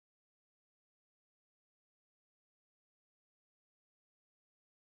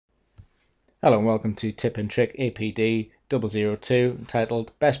Hello and welcome to Tip&Trick APD 002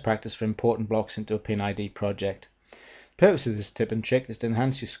 entitled Best Practice for Importing Blocks into a P&ID Project. The purpose of this tip and trick is to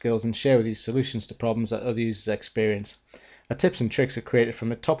enhance your skills and share with you solutions to problems that other users experience. Our tips and tricks are created from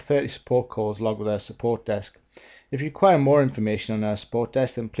the top 30 support calls logged with our support desk. If you require more information on our support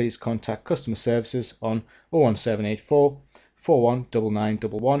desk, then please contact customer services on 01784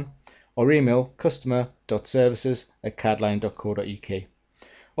 419911 or email customer.services@cadline.co.uk.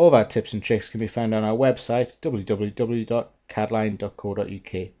 All of our tips and tricks can be found on our website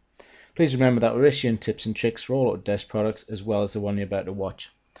www.cadline.co.uk. Please remember that we're issuing tips and tricks for all Autodesk products as well as the one you're about to watch.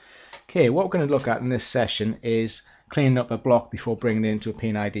 Okay, what we're going to look at in this session is cleaning up a block before bringing it into a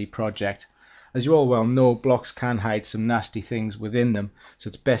P&ID project. As you all well know, blocks can hide some nasty things within them, so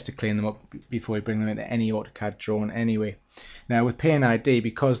it's best to clean them up before you bring them into any AutoCAD drawing anyway. Now with P&ID,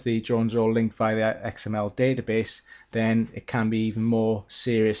 because the drawings are all linked via the XML database, then it can be even more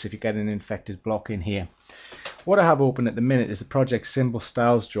serious if you get an infected block in here. What I have open at the minute is the project symbol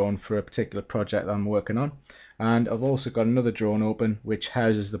styles drawing for a particular project that I'm working on, and I've also got another drawing open which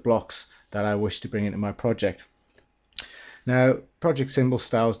houses the blocks that I wish to bring into my project. Now, project symbol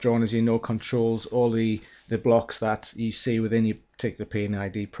styles drawing, as you know, controls all the blocks that you see within your particular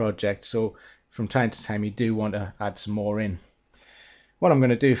P&ID project, so from time to time you do want to add some more in. What I'm going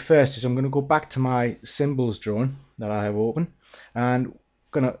to do first is I'm going to go back to my symbols drawing that I have open, and I'm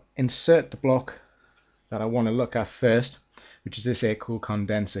going to insert the block that I want to look at first, which is this air cool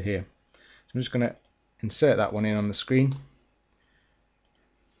condenser here. So I'm just going to insert that one in on the screen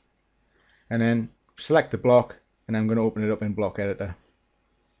and then select the block, and I'm going to open it up in Block Editor.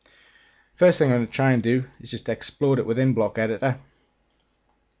 First thing I'm going to try and do is just explode it within Block Editor.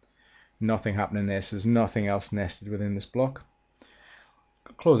 Nothing happening there, so there's nothing else nested within this block.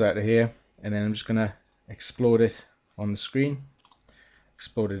 Close out of here, and then I'm just going to explode it on the screen.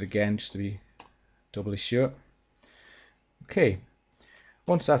 Explode it again just to be doubly sure. Okay,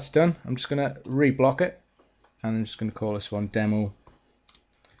 once that's done, I'm just going to reblock it, and I'm just going to call this one Demo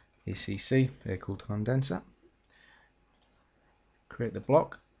ACC, Air Cooled Condenser. Create the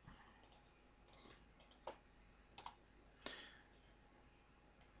block,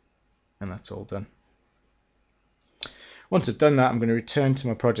 and that's all done. Once I've done that, I'm going to return to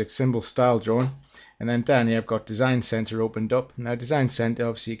my project symbol style drawing, and then down here I've got Design Center opened up. Now Design Center,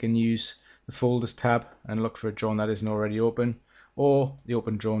 obviously you can use the Folders tab and look for a drawing that isn't already open, or the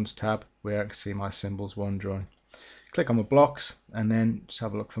Open Drawings tab where I can see my Symbols 1 drawing. Click on the blocks and then just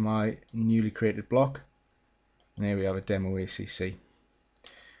have a look for my newly created block, and here we have a Demo ACC.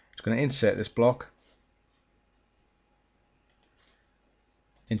 I'm going to insert this block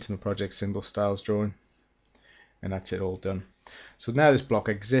into my project symbol styles drawing, and that's it, all done. So now this block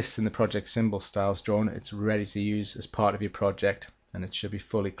exists in the project symbol styles drawing. It's ready to use as part of your project, and it should be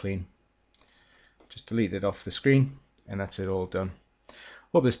fully clean. Just delete it off the screen, and that's it, all done.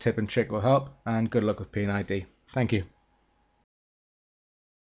 Hope this tip and trick will help, and good luck with P&ID. Thank you.